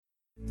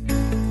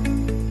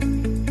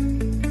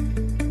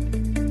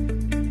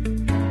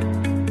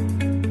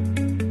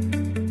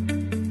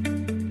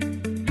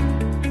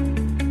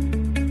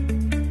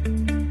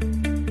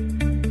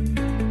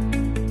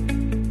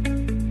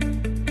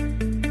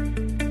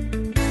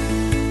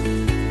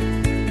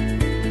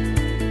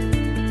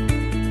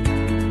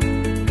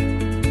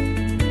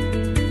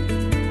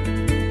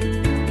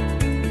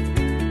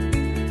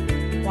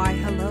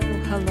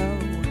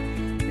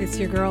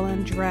girl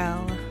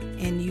Andrell,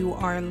 and you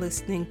are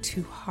listening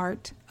to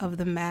Heart of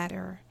the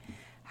Matter.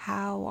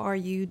 How are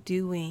you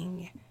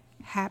doing?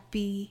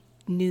 Happy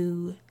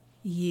New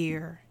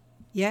Year.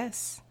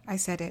 Yes, I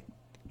said it.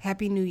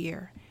 Happy New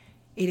Year.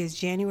 It is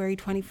January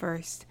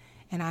 21st,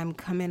 and I'm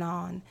coming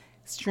on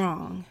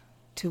strong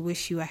to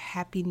wish you a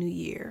Happy New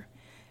Year.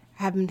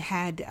 I haven't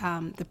had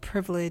the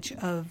privilege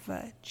of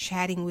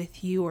chatting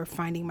with you or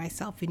finding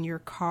myself in your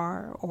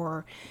car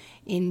or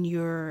in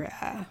your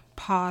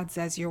pods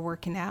as you're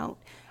working out.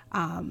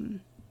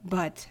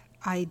 But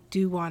I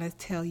do want to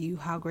tell you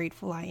how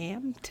grateful I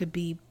am to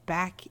be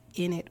back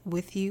in it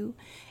with you,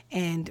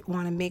 and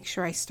want to make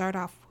sure I start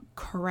off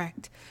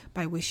correct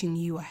by wishing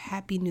you a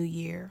Happy New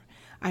Year.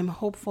 I'm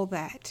hopeful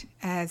that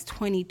as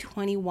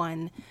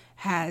 2021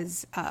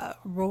 has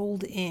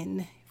rolled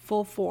in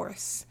full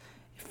force,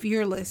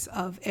 fearless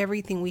of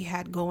everything we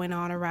had going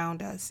on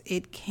around us,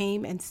 it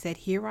came and said,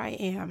 here I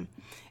am.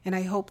 And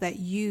I hope that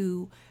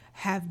you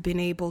have been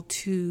able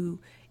to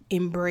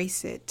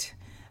embrace it.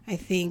 I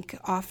think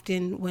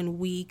often when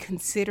we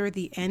consider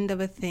the end of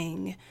a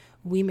thing,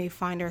 we may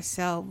find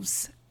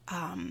ourselves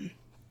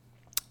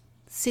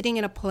sitting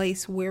in a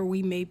place where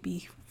we may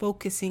be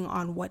focusing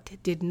on what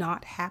did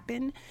not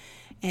happen.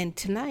 And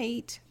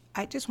tonight,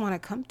 I just want to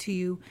come to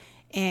you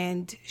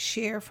and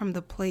share from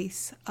the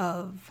place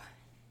of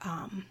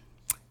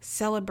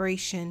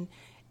celebration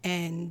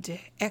and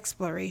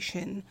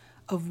exploration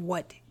of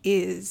what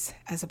is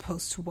as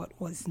opposed to what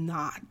was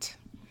not.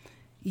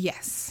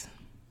 Yes,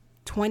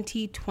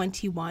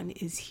 2021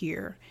 is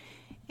here.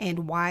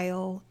 And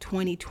while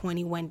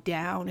 2020 went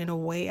down in a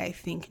way I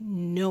think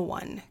no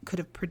one could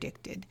have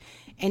predicted,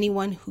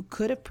 anyone who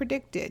could have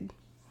predicted,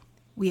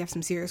 we have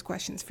some serious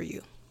questions for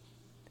you.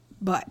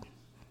 But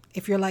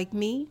if you're like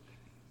me,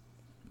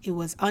 it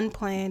was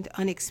unplanned,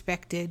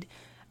 unexpected,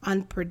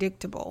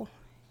 unpredictable,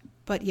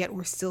 but yet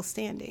we're still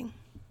standing.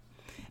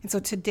 And so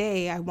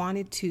today I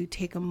wanted to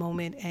take a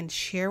moment and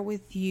share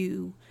with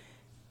you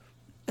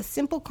a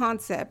simple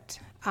concept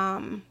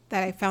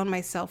that I found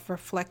myself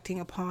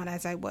reflecting upon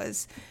as I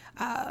was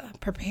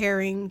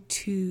preparing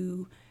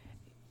to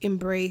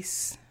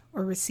embrace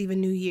or receive a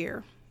new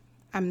year.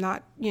 I'm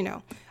not,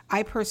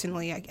 I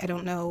personally, I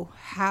don't know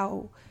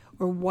how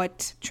or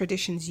what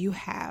traditions you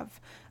have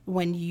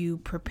when you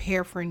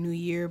prepare for a new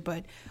year,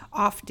 but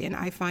often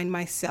I find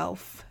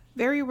myself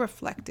very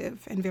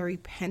reflective and very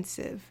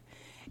pensive.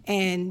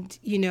 And,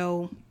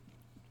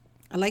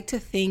 I like to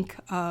think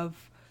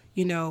of,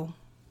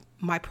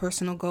 my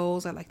personal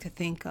goals. I like to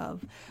think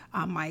of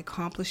my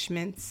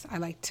accomplishments. I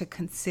like to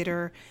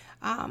consider,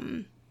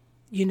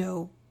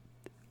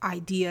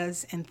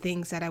 ideas and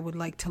things that I would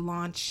like to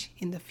launch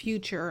in the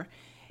future.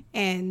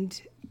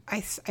 And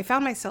I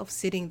found myself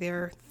sitting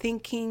there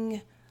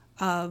thinking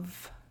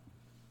of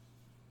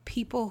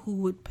people who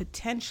would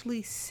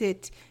potentially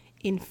sit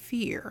in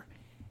fear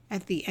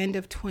at the end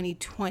of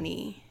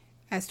 2020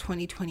 as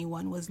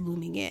 2021 was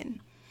looming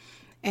in.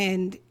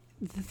 And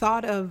the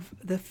thought of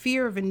the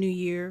fear of a new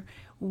year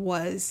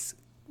was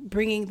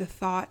bringing the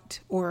thought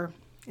or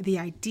the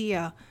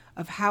idea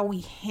of how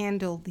we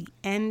handle the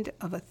end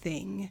of a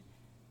thing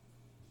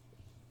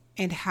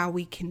and how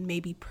we can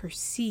maybe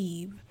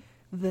perceive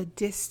the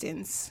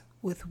distance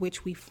with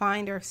which we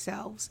find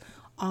ourselves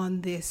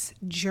on this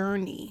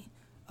journey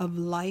of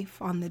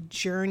life, on the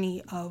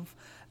journey of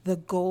the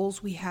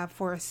goals we have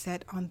for us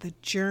set, on the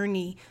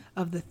journey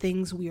of the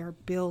things we are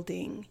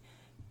building.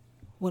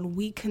 When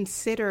we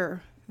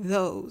consider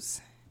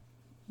those,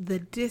 the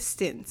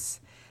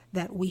distance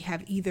that we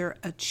have either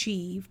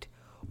achieved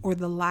or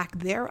the lack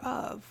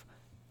thereof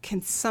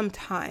can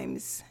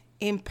sometimes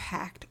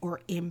impact or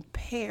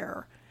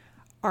impair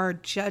our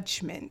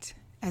judgment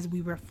as we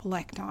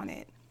reflect on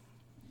it.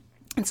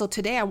 And so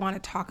today I want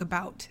to talk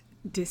about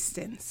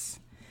distance.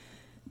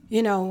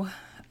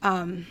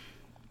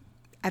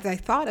 As I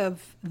thought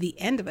of the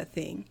end of a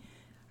thing,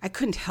 I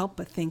couldn't help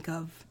but think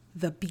of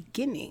the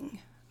beginning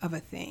of a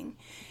thing.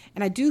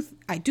 And I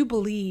do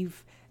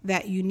believe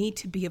that you need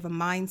to be of a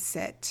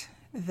mindset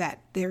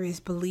that there is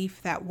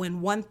belief that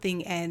when one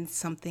thing ends,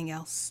 something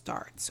else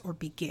starts or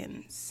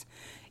begins.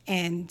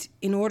 And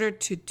in order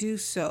to do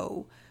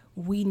so,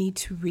 we need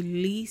to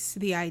release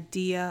the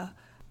idea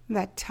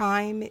that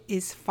time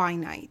is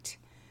finite,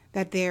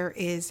 that there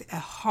is a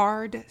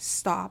hard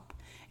stop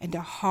and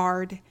a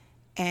hard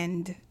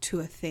end to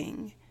a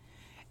thing.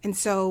 And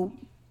so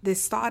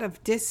this thought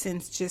of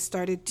distance just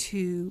started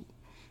to,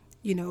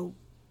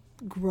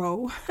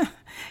 grow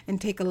and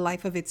take a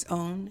life of its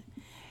own.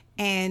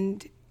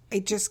 And I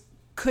just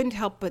couldn't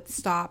help but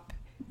stop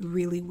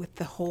really with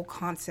the whole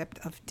concept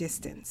of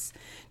distance.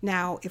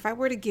 Now, if I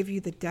were to give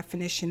you the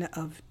definition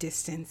of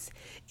distance,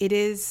 it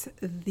is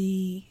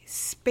the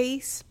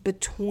space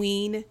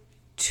between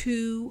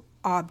two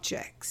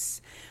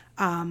objects.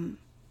 And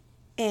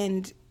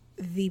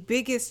the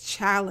biggest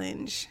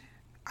challenge,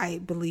 I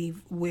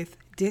believe, with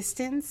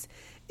distance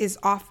is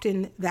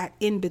often that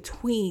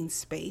in-between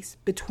space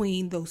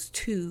between those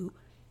two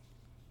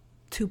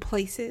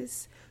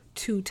places,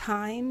 two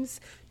times,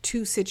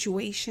 two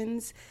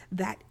situations,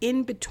 that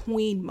in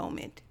between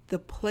moment, the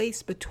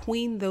place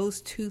between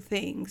those two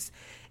things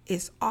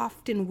is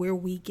often where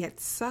we get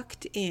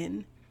sucked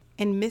in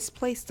and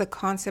misplace the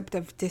concept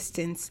of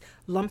distance,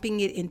 lumping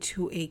it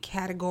into a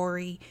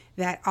category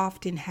that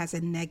often has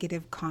a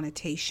negative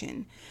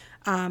connotation.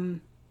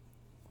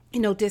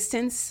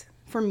 Distance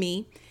for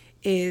me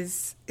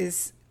is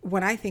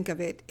when I think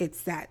of it,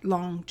 it's that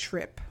long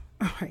trip.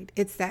 All right.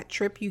 It's that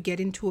trip you get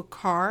into a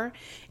car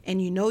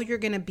and you know you're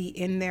going to be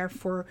in there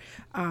for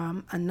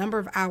a number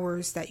of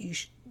hours that you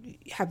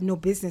have no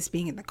business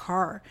being in the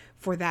car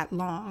for that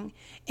long.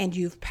 And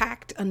you've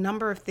packed a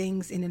number of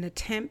things in an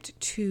attempt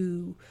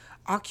to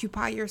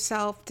occupy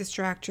yourself,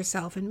 distract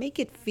yourself, and make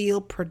it feel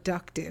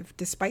productive,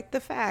 despite the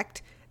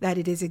fact that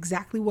it is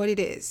exactly what it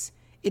is.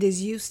 It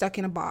is you stuck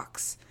in a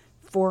box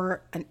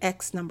for an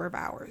X number of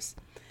hours.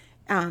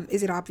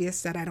 Is it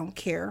obvious that I don't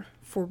care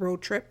for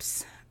road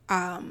trips?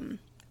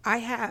 I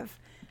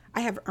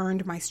have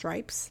earned my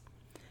stripes.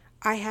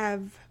 I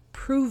have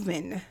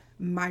proven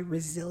my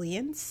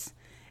resilience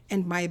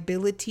and my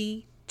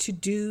ability to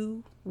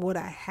do what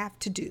I have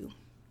to do.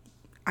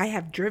 I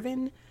have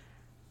driven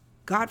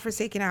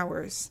godforsaken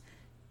hours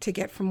to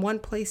get from one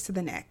place to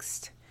the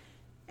next.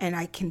 And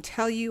I can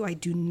tell you, I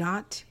do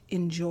not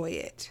enjoy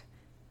it.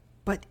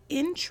 But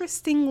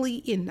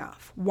interestingly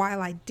enough,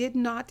 while I did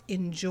not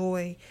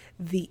enjoy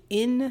the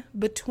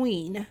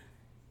in-between,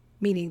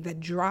 meaning the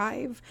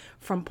drive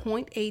from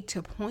point A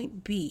to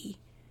point B,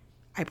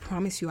 I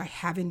promise you I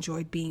have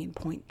enjoyed being in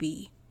point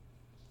B.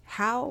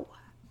 How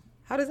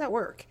does that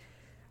work?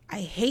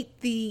 I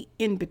hate the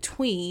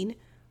in-between,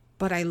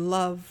 but I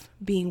love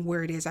being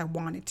where it is I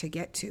wanted to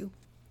get to.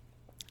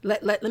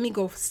 Let me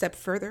go a step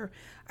further.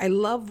 I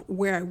love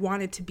where I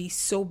wanted to be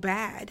so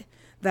bad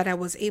that I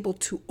was able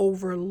to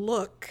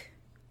overlook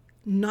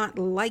not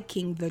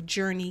liking the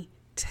journey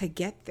to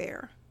get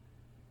there,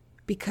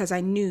 because I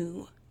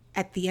knew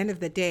at the end of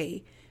the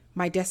day,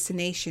 my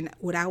destination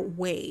would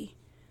outweigh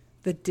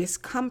the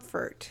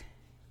discomfort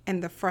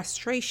and the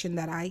frustration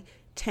that I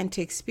tend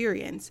to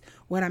experience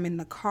when I'm in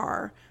the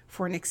car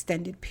for an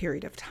extended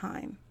period of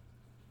time.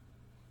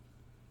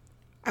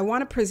 I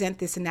want to present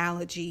this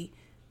analogy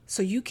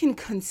so you can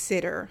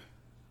consider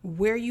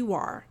where you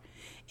are.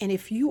 And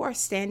if you are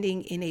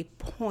standing in a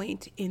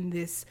point in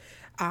this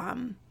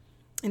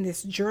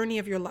journey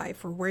of your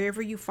life, or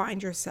wherever you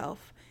find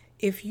yourself,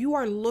 if you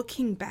are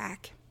looking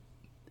back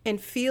and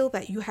feel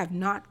that you have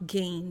not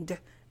gained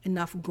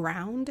enough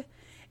ground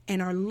and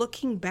are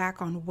looking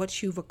back on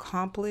what you've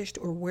accomplished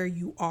or where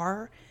you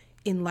are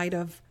in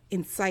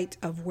sight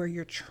of where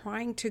you're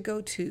trying to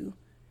go to,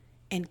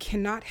 and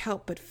cannot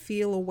help but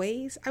feel a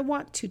ways, I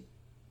want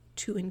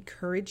to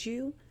encourage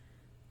you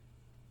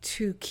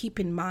to keep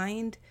in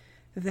mind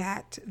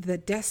that the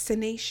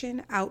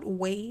destination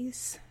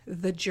outweighs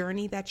the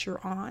journey that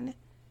you're on,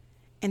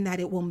 and that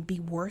it will be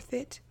worth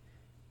it.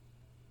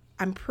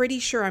 I'm pretty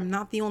sure I'm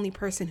not the only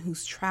person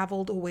who's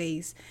traveled a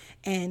ways,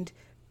 and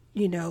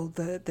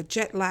the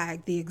jet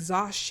lag, the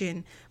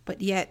exhaustion,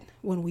 but yet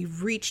when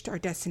we've reached our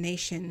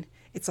destination,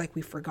 it's like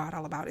we forgot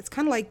all about it. It's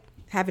kind of like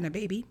having a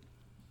baby.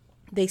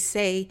 They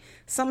say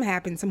some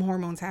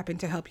hormones happen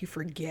to help you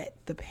forget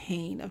the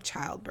pain of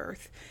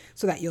childbirth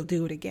so that you'll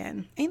do it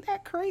again. Ain't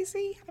that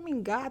crazy?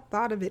 God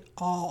thought of it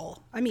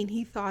all.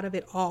 He thought of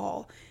it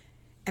all.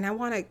 And I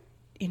want to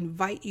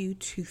invite you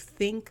to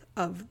think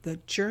of the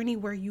journey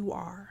where you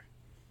are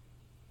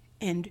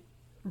and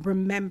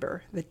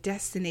remember the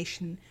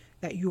destination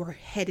that you are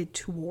headed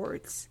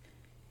towards,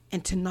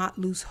 and to not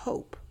lose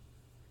hope,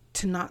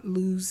 to not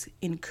lose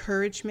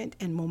encouragement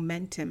and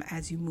momentum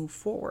as you move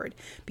forward.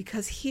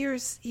 Because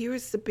here's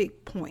the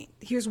big point.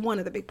 Here's one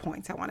of the big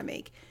points I want to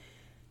make.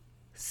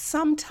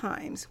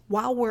 Sometimes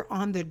while we're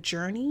on the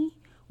journey,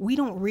 we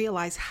don't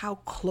realize how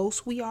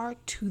close we are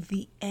to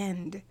the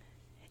end,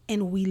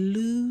 and we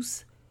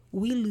lose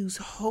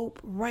hope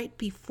right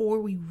before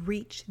we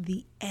reach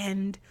the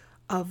end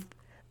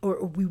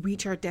or we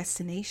reach our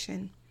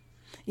destination.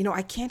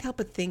 I can't help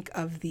but think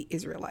of the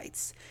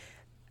Israelites.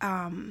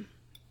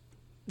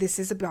 This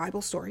is a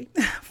Bible story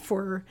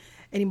for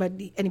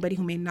anybody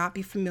who may not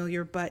be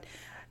familiar, but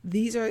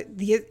these are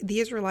the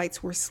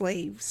Israelites were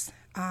slaves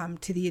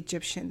to the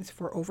Egyptians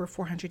for over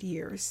 400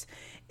 years.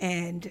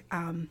 And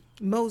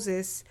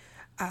Moses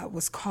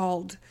was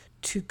called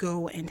to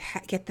go and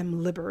get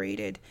them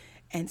liberated,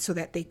 and so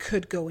that they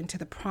could go into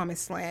the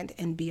promised land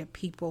and be a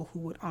people who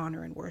would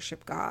honor and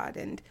worship God,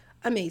 and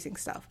amazing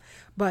stuff.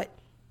 But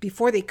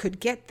before they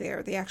could get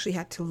there, they actually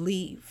had to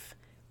leave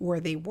where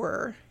they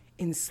were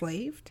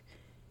enslaved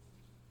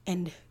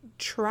and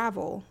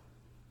travel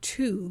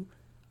to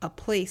a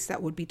place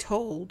that would be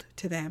told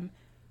to them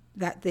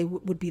that they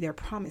would be their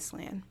promised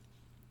land.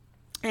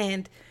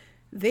 And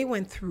they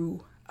went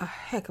through a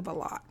heck of a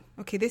lot.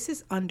 Okay, this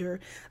is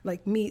under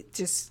me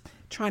just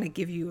trying to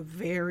give you a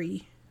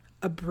very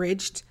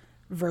abridged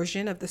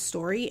version of the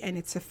story, and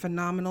it's a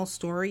phenomenal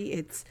story.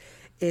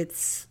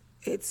 It's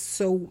it's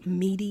so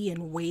meaty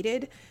and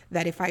weighted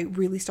that if I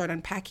really start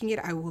unpacking it,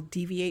 I will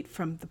deviate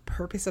from the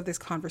purpose of this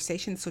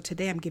conversation. So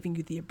today I'm giving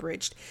you the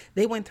abridged.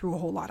 They went through a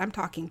whole lot. I'm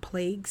talking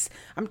plagues.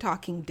 I'm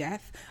talking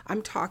death.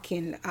 I'm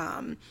talking,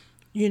 an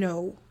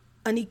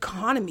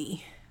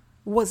economy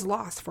was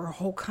lost for a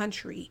whole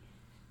country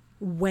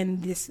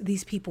when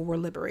these people were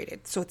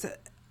liberated. So it's a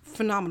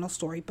phenomenal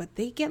story, but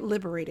they get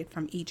liberated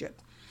from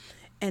Egypt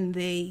and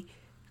they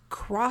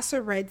cross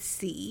a Red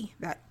Sea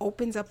that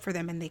opens up for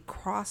them, and they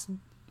cross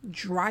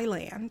dry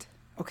land,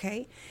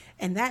 okay?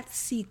 And that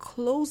sea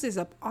closes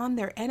up on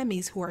their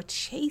enemies who are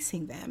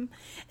chasing them.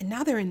 And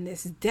now they're in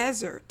this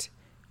desert,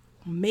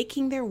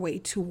 making their way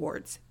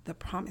towards the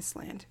promised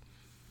land.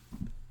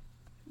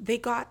 They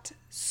got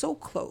so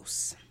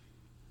close.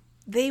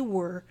 They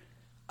were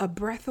a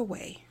breath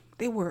away.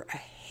 They were a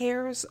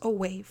hair's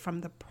away from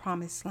the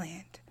promised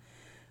land.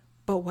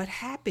 But what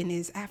happened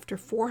is, after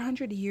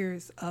 400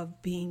 years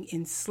of being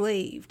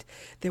enslaved,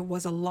 there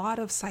was a lot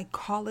of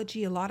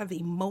psychology, a lot of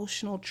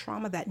emotional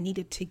trauma that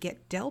needed to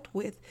get dealt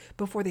with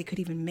before they could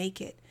even make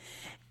it.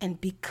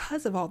 And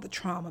because of all the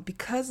trauma,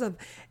 because of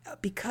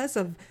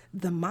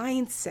the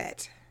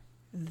mindset,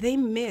 they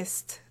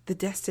missed the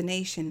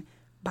destination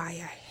by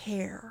a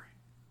hair.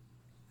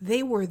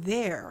 They were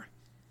there,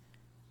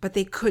 but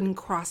they couldn't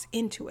cross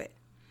into it.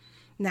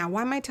 Now,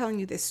 why am I telling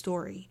you this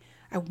story?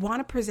 I want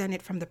to present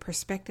it from the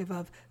perspective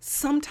of,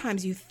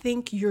 sometimes you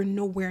think you're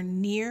nowhere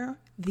near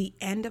the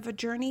end of a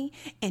journey,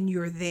 and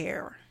you're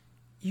there.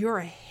 You're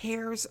a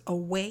hair's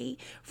away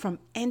from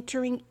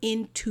entering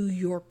into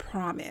your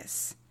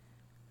promise.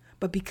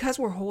 But because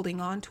we're holding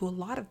on to a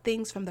lot of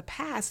things from the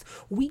past,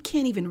 we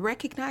can't even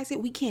recognize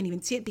it. We can't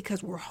even see it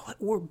because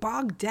we're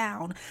bogged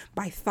down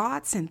by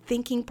thoughts and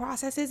thinking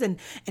processes and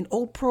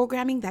old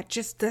programming that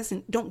just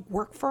don't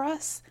work for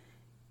us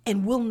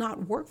and will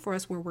not work for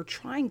us, where we're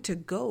trying to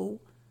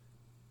go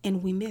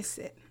and we miss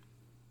it.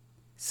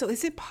 So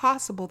is it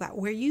possible that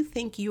where you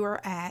think you are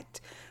at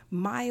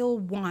mile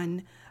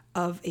 1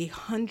 of a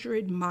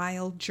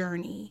 100-mile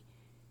journey,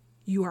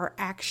 you are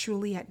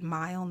actually at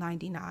mile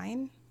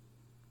 99?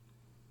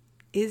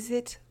 Is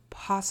it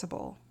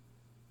possible?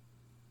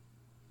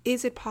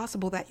 Is it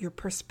possible that your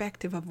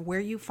perspective of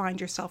where you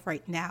find yourself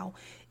right now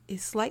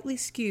is slightly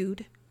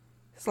skewed,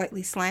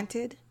 slightly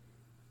slanted,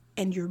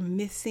 and you're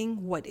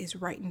missing what is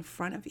right in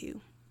front of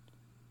you?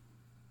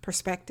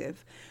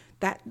 Perspective.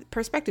 That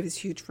perspective is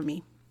huge for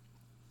me.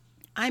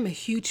 I'm a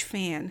huge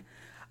fan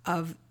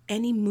of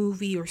any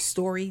movie or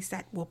stories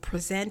that will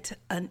present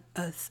an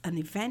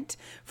event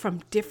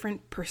from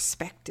different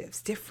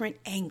perspectives, different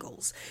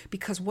angles,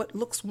 because what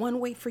looks one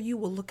way for you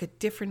will look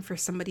different for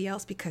somebody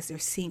else, because they're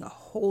seeing a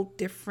whole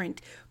different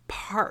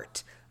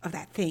part of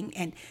that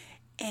thing.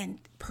 And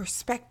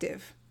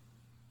perspective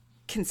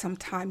can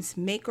sometimes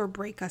make or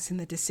break us in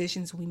the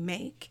decisions we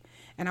make.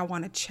 And I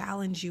want to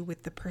challenge you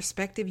with the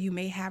perspective you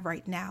may have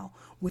right now,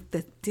 with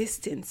the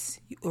distance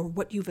or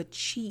what you've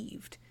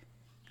achieved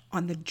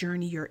on the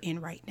journey you're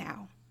in right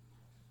now.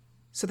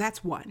 So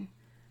that's one.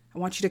 I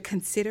want you to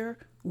consider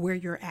where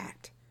you're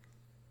at.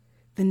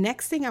 The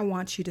next thing I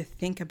want you to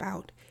think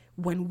about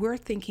when we're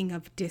thinking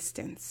of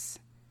distance,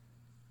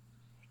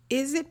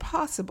 is it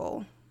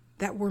possible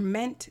that we're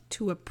meant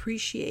to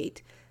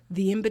appreciate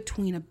the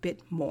in-between a bit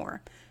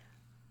more?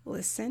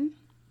 Listen,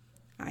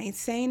 I ain't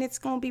saying it's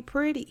going to be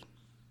pretty.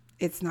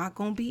 It's not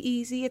going to be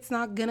easy. It's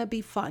not going to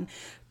be fun.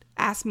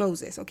 Ask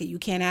Moses. Okay, you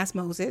can't ask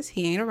Moses.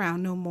 He ain't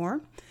around no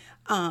more.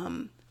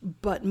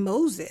 But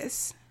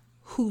Moses,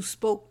 who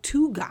spoke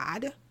to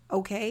God,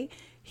 okay,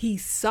 he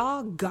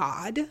saw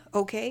God,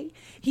 okay,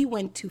 he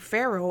went to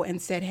Pharaoh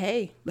and said,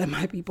 hey, let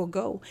my people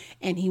go.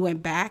 And he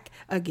went back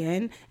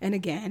again and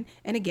again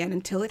and again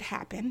until it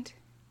happened.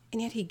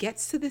 And yet he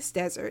gets to this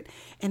desert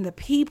and the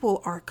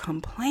people are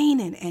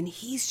complaining and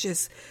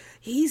he's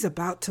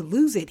about to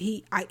lose it.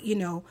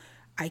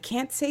 I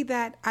can't say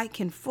that I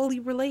can fully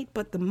relate,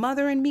 but the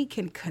mother in me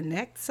can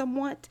connect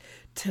somewhat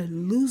to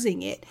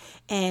losing it.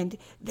 And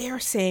they're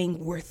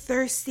saying, we're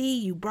thirsty.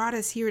 You brought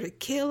us here to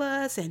kill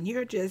us and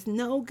you're just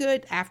no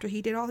good. After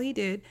he did all he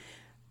did,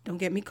 don't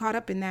get me caught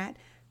up in that.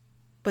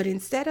 But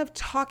instead of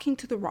talking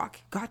to the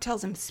rock, God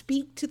tells him,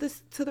 speak to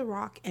the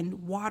rock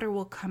and water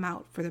will come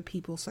out for the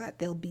people so that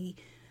they'll be,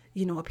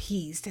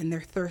 appeased and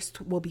their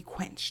thirst will be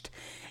quenched.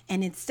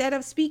 And instead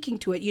of speaking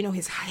to it,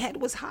 his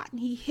head was hot and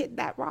he hit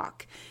that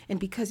rock. And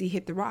because he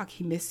hit the rock,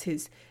 he missed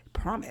his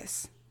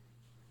promise.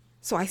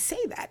 So I say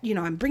that,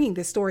 I'm bringing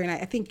this story and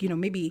I think,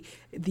 maybe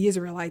the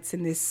Israelites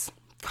in this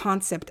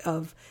concept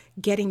of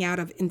getting out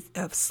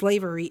of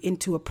slavery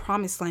into a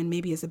promised land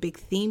maybe is a big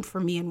theme for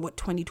me and what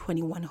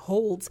 2021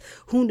 holds.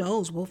 Who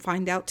knows? We'll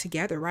find out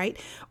together, right?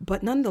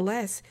 But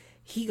nonetheless,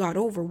 he got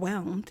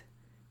overwhelmed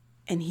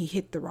and he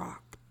hit the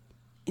rock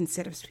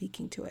instead of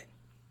speaking to it.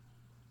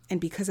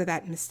 And because of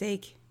that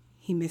mistake,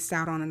 he missed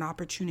out on an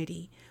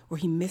opportunity, or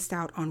he missed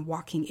out on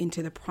walking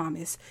into the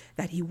promise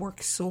that he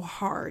worked so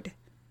hard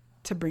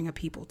to bring a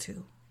people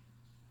to.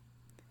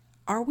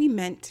 Are we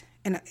meant,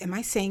 and am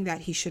I saying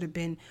that he should have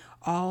been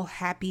all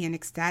happy and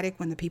ecstatic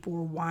when the people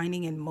were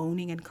whining and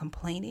moaning and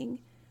complaining?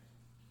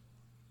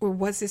 Or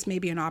was this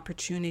maybe an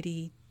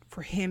opportunity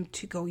for him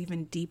to go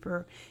even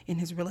deeper in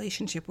his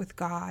relationship with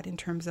God in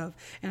terms of,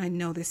 and I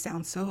know this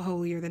sounds so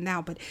holier than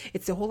thou, but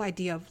it's the whole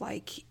idea of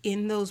like,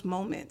 in those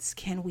moments,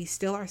 can we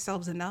still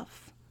ourselves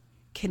enough?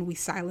 Can we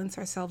silence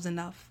ourselves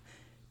enough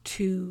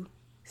to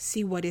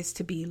see what is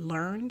to be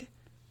learned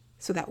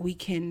so that we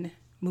can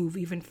move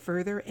even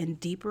further and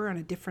deeper on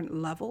a different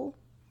level?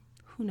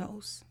 Who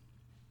knows?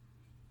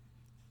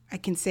 I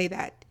can say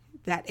that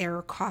that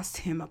error cost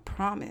him a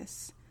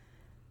promise,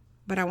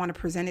 but I want to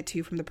present it to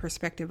you from the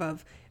perspective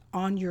of,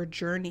 on your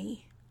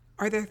journey,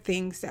 are there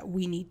things that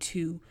we need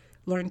to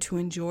learn to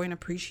enjoy and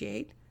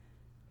appreciate?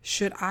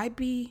 Should I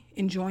be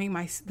enjoying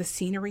the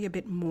scenery a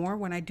bit more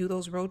when I do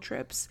those road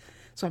trips?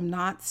 So I'm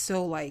not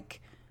so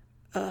like,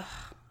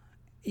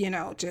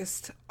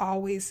 just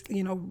always,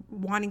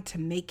 wanting to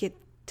make it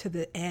to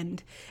the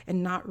end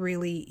and not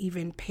really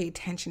even pay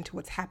attention to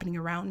what's happening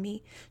around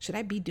me. Should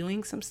I be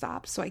doing some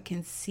stops so I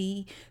can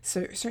see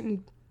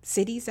certain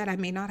cities that I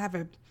may not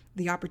have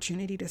the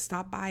opportunity to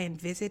stop by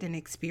and visit and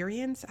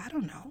experience? I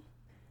don't know.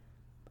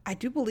 I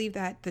do believe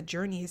that the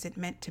journey isn't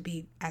meant to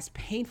be as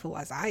painful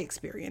as I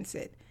experience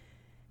it.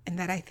 And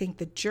that I think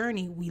the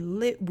journey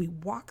we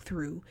walk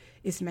through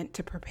is meant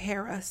to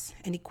prepare us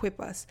and equip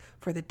us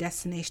for the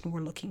destination we're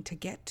looking to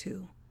get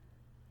to.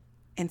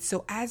 And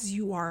so as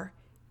you are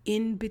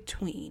in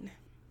between,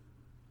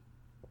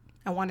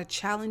 I want to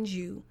challenge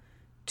you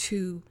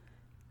to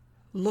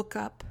look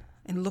up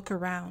and look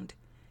around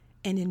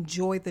and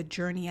enjoy the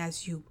journey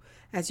as you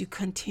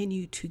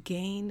continue to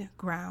gain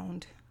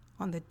ground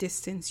on the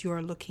distance you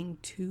are looking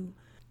to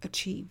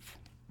achieve.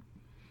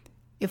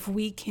 If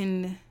we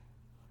can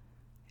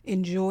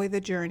enjoy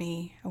the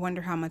journey, I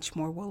wonder how much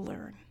more we'll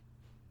learn.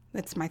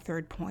 That's my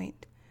third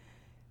point.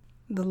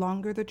 The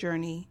longer the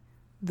journey,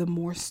 the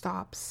more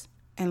stops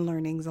and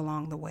learnings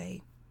along the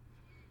way.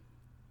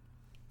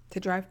 To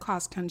drive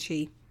cross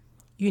country,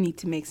 you need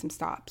to make some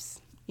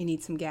stops. You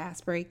need some gas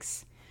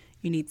breaks.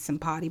 You need some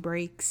potty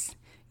breaks.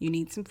 You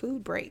need some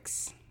food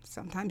breaks.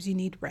 Sometimes you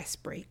need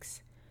rest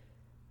breaks.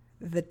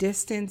 The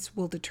distance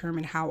will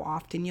determine how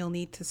often you'll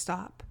need to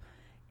stop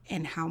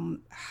and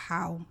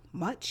how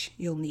much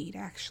you'll need,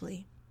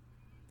 actually.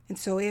 And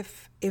so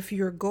if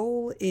your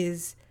goal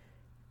is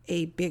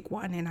a big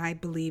one, and I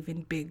believe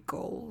in big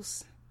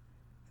goals,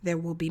 there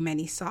will be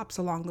many stops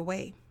along the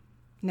way.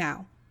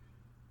 Now,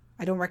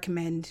 I don't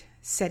recommend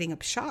setting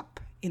up shop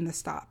in the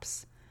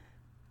stops,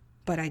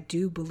 but I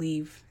do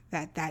believe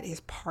that that is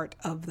part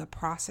of the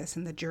process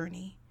and the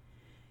journey.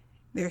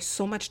 There's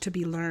so much to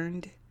be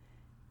learned.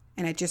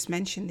 And I just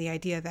mentioned the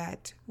idea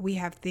that we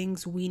have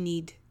things we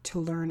need to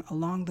learn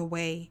along the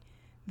way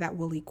that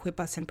will equip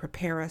us and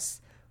prepare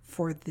us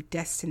for the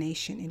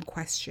destination in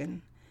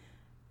question.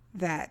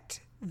 That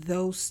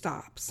those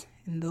stops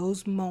and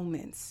those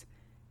moments,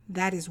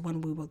 that is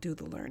when we will do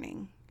the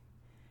learning.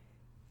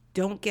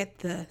 Don't get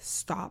the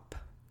stop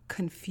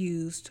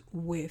confused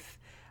with,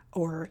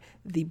 or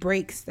the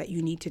breaks that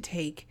you need to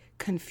take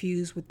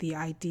confused with the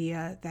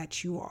idea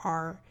that you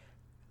are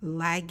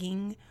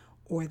lagging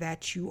or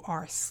that you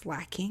are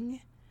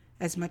slacking,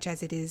 as much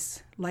as it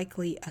is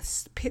likely a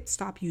pit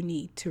stop you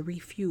need to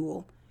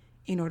refuel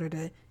in order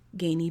to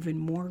gain even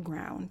more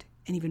ground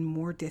and even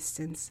more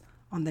distance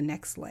on the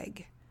next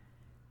leg.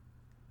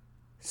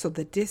 So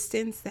the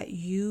distance that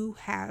you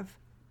have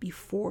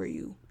before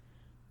you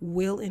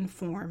will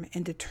inform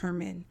and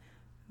determine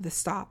the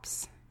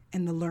stops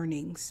and the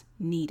learnings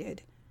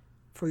needed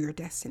for your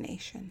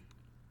destination.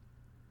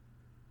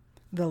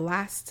 The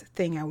last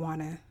thing I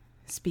want to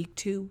speak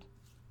to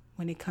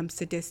when it comes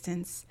to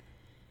distance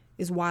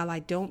is, while I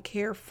don't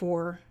care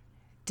for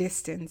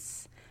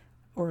distance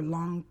or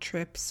long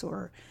trips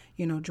or,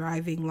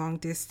 driving long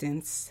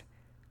distance,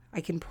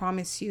 I can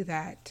promise you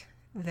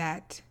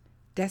that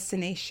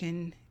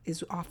destination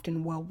is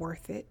often well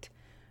worth it.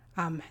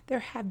 There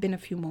have been a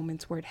few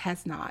moments where it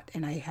has not,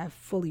 and I have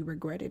fully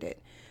regretted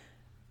it.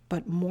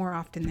 But more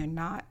often than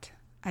not,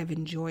 I've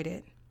enjoyed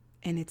it.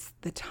 And it's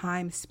the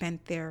time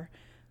spent there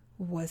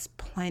was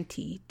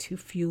plenty to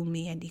fuel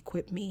me and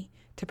equip me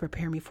to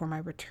prepare me for my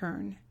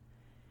return.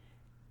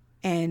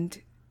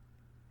 And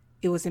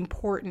it was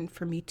important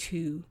for me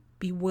to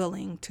be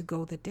willing to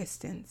go the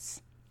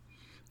distance.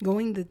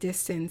 Going the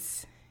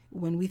distance,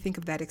 when we think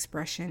of that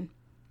expression,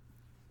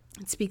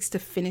 it speaks to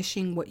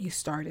finishing what you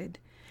started.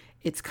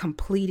 It's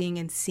completing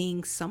and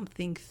seeing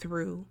something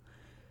through.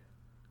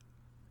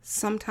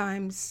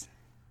 Sometimes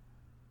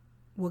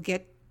we'll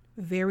get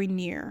very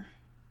near,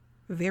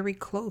 very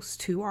close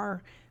to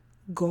our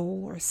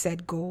goal or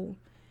said goal,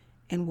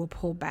 and we'll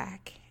pull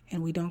back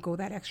and we don't go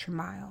that extra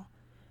mile.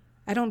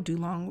 I don't do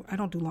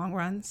long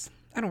runs.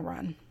 I don't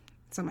run.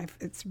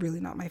 It's really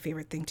not my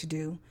favorite thing to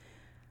do.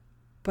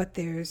 But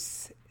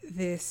there's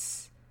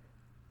this,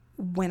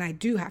 when I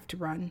do have to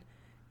run,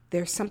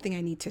 there's something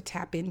I need to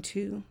tap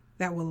into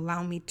that will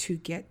allow me to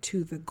get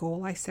to the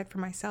goal I set for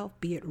myself,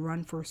 be it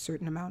run for a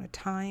certain amount of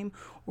time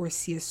or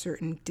see a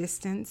certain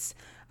distance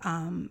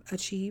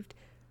achieved.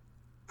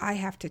 I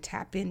have to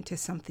tap into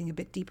something a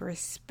bit deeper,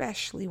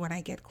 especially when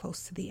I get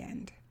close to the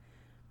end.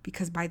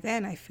 Because by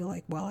then I feel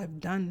like, well, I've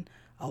done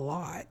a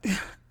lot.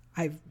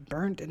 I've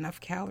burned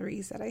enough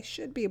calories that I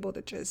should be able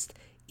to just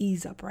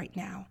ease up right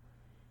now.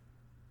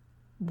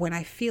 When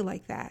I feel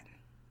like that,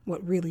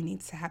 what really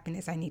needs to happen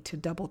is I need to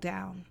double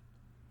down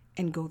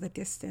and go the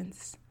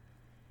distance.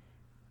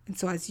 And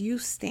so as you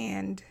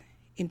stand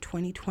in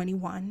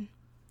 2021,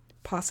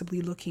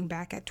 possibly looking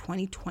back at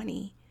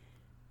 2020,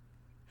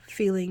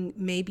 feeling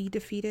maybe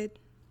defeated,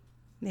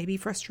 maybe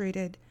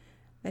frustrated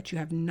that you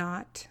have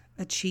not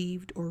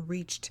achieved or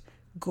reached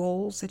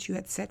goals that you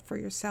had set for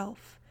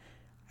yourself,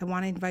 I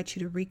want to invite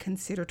you to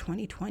reconsider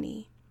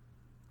 2020.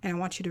 And I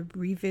want you to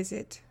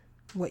revisit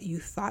what you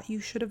thought you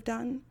should have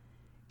done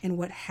and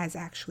what has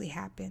actually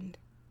happened.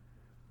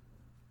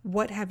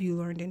 What have you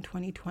learned in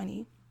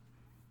 2020?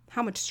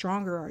 How much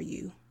stronger are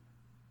you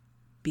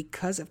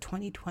because of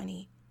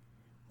 2020?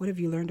 What have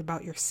you learned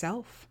about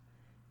yourself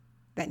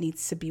that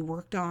needs to be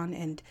worked on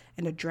and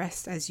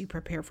addressed as you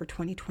prepare for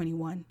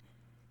 2021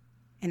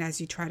 and as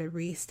you try to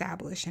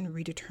reestablish and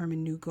redetermine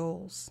new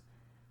goals?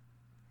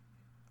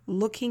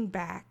 Looking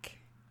back,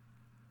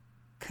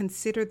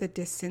 consider the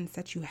distance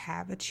that you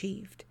have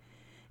achieved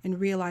and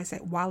realize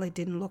that while it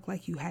didn't look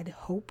like you had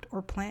hoped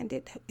or planned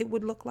it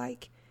would look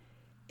like,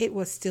 it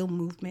was still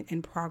movement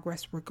and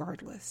progress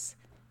regardless.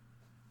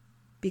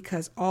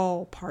 Because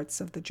all parts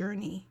of the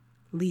journey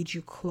lead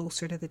you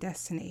closer to the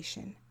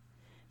destination.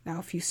 Now,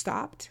 if you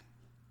stopped,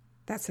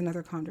 that's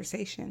another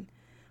conversation.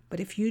 But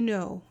if you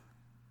know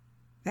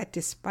that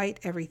despite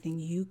everything,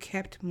 you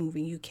kept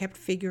moving, you kept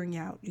figuring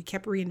out, you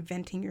kept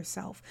reinventing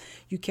yourself,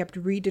 you kept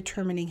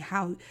redetermining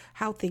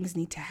how things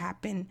need to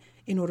happen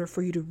in order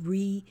for you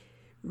to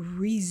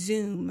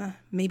resume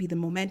maybe the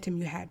momentum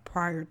you had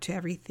prior to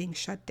everything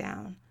shut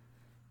down.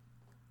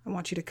 I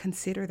want you to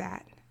consider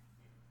that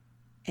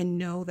and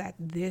know that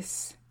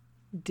this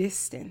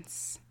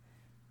distance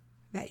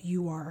that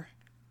you are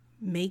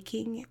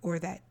making or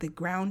that the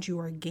ground you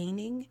are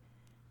gaining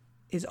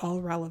is all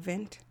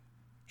relevant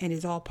and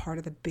is all part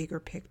of the bigger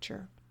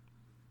picture.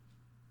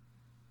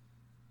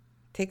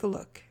 Take a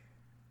look,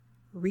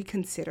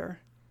 reconsider,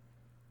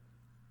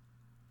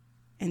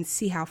 and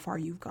see how far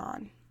you've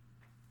gone.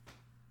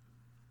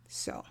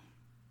 So,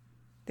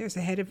 there's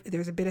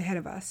a bit ahead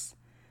of us.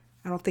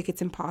 I don't think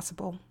it's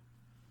impossible,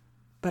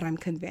 but I'm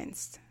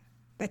convinced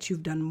that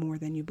you've done more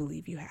than you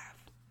believe you have.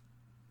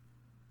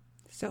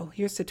 So,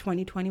 here's to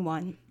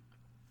 2021.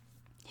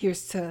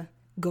 Here's to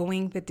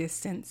going the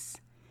distance.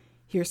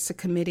 Here's to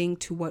committing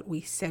to what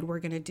we said we're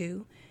going to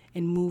do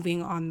and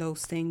moving on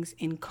those things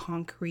in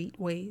concrete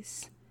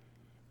ways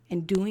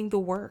and doing the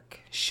work,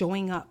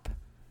 showing up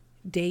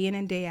day in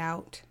and day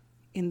out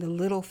in the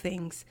little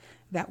things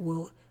that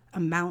will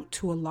amount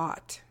to a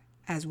lot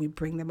as we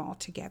bring them all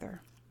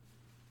together.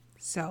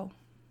 So,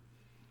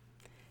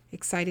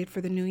 excited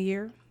for the new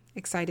year,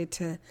 excited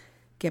to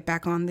get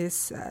back on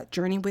this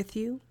journey with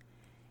you,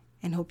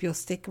 and hope you'll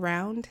stick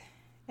around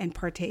and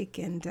partake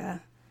and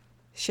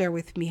share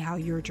with me how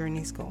your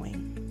journey's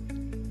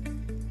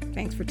going.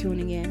 Thanks for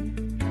tuning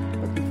in.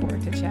 Looking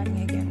forward to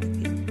chatting again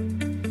with you.